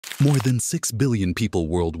More than 6 billion people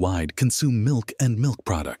worldwide consume milk and milk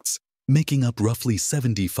products, making up roughly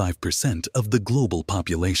 75% of the global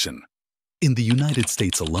population. In the United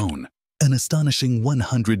States alone, an astonishing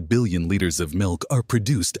 100 billion liters of milk are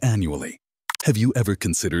produced annually. Have you ever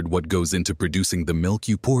considered what goes into producing the milk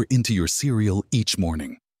you pour into your cereal each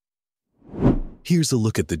morning? Here's a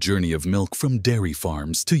look at the journey of milk from dairy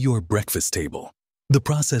farms to your breakfast table. The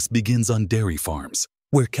process begins on dairy farms,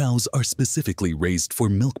 where cows are specifically raised for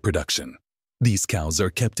milk production. These cows are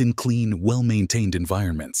kept in clean, well-maintained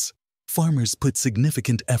environments. Farmers put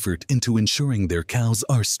significant effort into ensuring their cows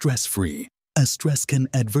are stress-free, as stress can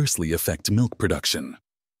adversely affect milk production.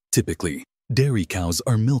 Typically, dairy cows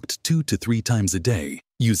are milked 2 to 3 times a day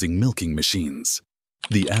using milking machines.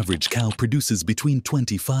 The average cow produces between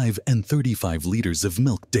 25 and 35 liters of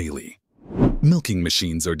milk daily. Milking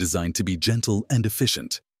machines are designed to be gentle and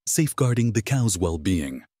efficient, safeguarding the cow's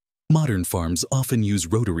well-being. Modern farms often use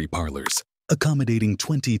rotary parlors, accommodating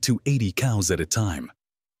 20 to 80 cows at a time.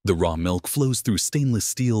 The raw milk flows through stainless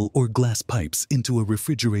steel or glass pipes into a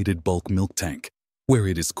refrigerated bulk milk tank, where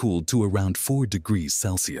it is cooled to around 4 degrees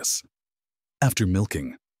Celsius. After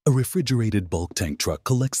milking, a refrigerated bulk tank truck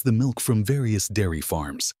collects the milk from various dairy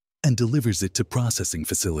farms and delivers it to processing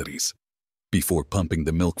facilities. Before pumping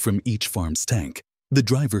the milk from each farm's tank, the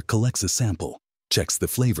driver collects a sample, checks the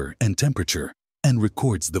flavor and temperature, and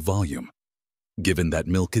records the volume. Given that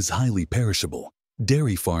milk is highly perishable,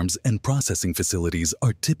 dairy farms and processing facilities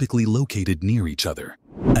are typically located near each other.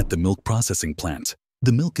 At the milk processing plant,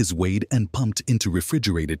 the milk is weighed and pumped into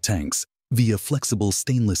refrigerated tanks via flexible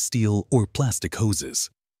stainless steel or plastic hoses.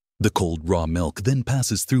 The cold raw milk then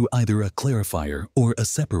passes through either a clarifier or a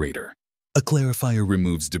separator. A clarifier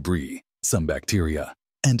removes debris, some bacteria,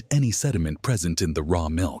 and any sediment present in the raw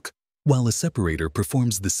milk, while a separator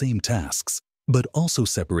performs the same tasks, but also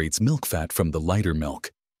separates milk fat from the lighter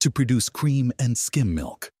milk to produce cream and skim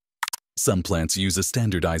milk. Some plants use a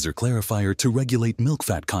standardizer clarifier to regulate milk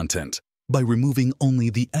fat content by removing only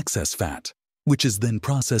the excess fat, which is then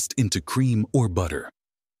processed into cream or butter.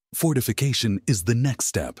 Fortification is the next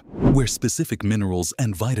step, where specific minerals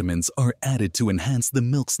and vitamins are added to enhance the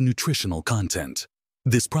milk's nutritional content.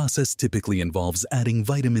 This process typically involves adding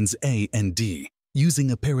vitamins A and D,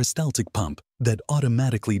 using a peristaltic pump that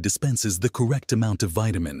automatically dispenses the correct amount of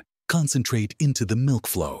vitamin concentrate into the milk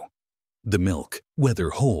flow. The milk, whether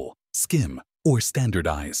whole, skim, or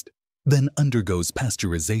standardized, then undergoes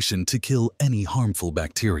pasteurization to kill any harmful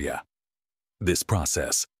bacteria. This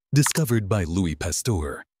process, discovered by Louis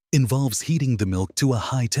Pasteur, involves heating the milk to a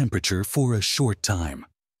high temperature for a short time.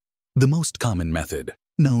 The most common method,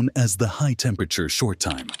 known as the high-temperature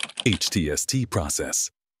short-time (HTST)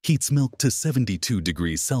 process, heats milk to 72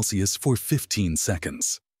 degrees Celsius for 15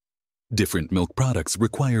 seconds. Different milk products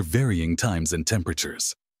require varying times and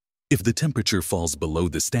temperatures. If the temperature falls below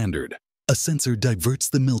the standard, a sensor diverts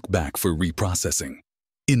the milk back for reprocessing.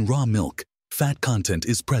 In raw milk, fat content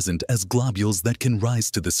is present as globules that can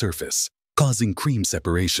rise to the surface, causing cream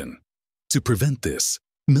separation. To prevent this,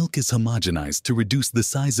 milk is homogenized to reduce the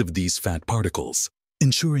size of these fat particles,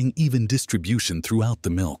 ensuring even distribution throughout the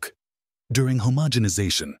milk. During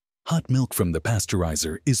homogenization, hot milk from the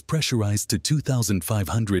pasteurizer is pressurized to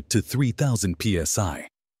 2,500 to 3,000 psi,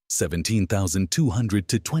 17,200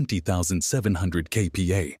 to 20,700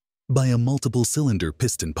 kPa, by a multiple cylinder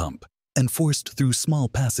piston pump and forced through small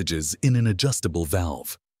passages in an adjustable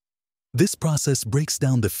valve. This process breaks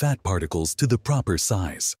down the fat particles to the proper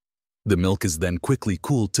size. The milk is then quickly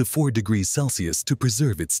cooled to 4 degrees Celsius to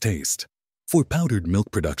preserve its taste. For powdered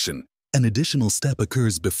milk production, an additional step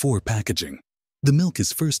occurs before packaging. The milk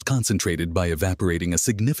is first concentrated by evaporating a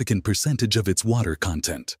significant percentage of its water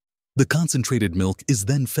content. The concentrated milk is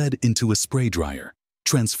then fed into a spray dryer,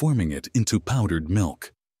 transforming it into powdered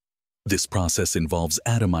milk. This process involves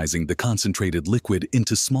atomizing the concentrated liquid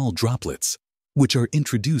into small droplets, which are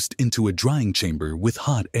introduced into a drying chamber with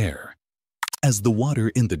hot air. As the water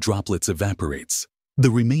in the droplets evaporates,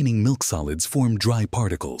 the remaining milk solids form dry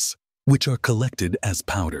particles, which are collected as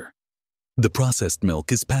powder. The processed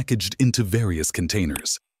milk is packaged into various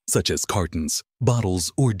containers, such as cartons,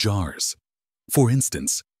 bottles, or jars. For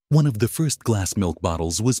instance, one of the first glass milk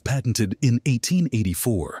bottles was patented in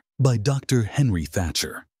 1884 by Dr. Henry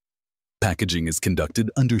Thatcher. Packaging is conducted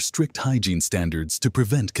under strict hygiene standards to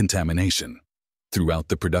prevent contamination. Throughout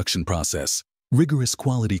the production process, rigorous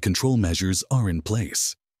quality control measures are in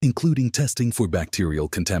place, including testing for bacterial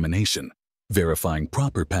contamination, verifying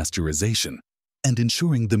proper pasteurization, and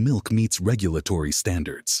ensuring the milk meets regulatory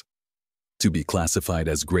standards. To be classified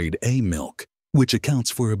as Grade A milk, which accounts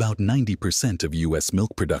for about 90% of U.S.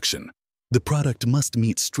 milk production, the product must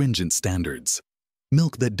meet stringent standards.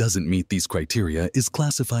 Milk that doesn't meet these criteria is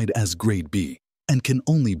classified as Grade B and can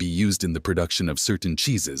only be used in the production of certain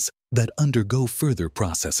cheeses that undergo further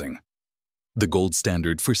processing. The gold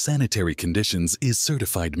standard for sanitary conditions is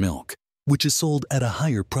certified milk, which is sold at a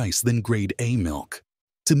higher price than Grade A milk.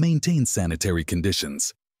 To maintain sanitary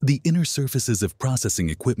conditions, the inner surfaces of processing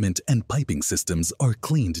equipment and piping systems are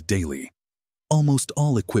cleaned daily. Almost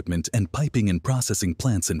all equipment and piping in processing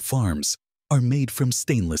plants and farms are made from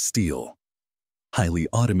stainless steel. Highly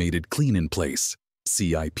automated clean-in-place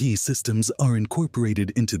 (CIP) systems are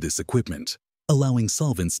incorporated into this equipment, allowing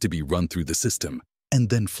solvents to be run through the system and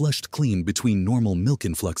then flushed clean between normal milk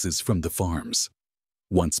influxes from the farms.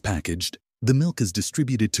 Once packaged, the milk is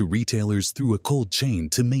distributed to retailers through a cold chain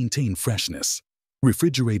to maintain freshness.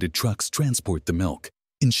 Refrigerated trucks transport the milk,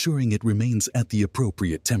 ensuring it remains at the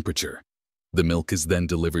appropriate temperature. The milk is then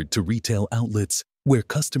delivered to retail outlets where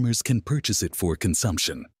customers can purchase it for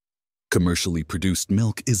consumption. Commercially produced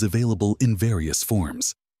milk is available in various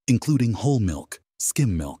forms, including whole milk,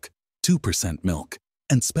 skim milk, 2% milk,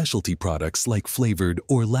 and specialty products like flavored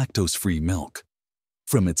or lactose-free milk.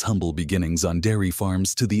 From its humble beginnings on dairy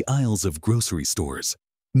farms to the aisles of grocery stores,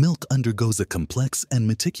 milk undergoes a complex and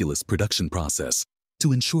meticulous production process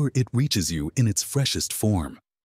to ensure it reaches you in its freshest form.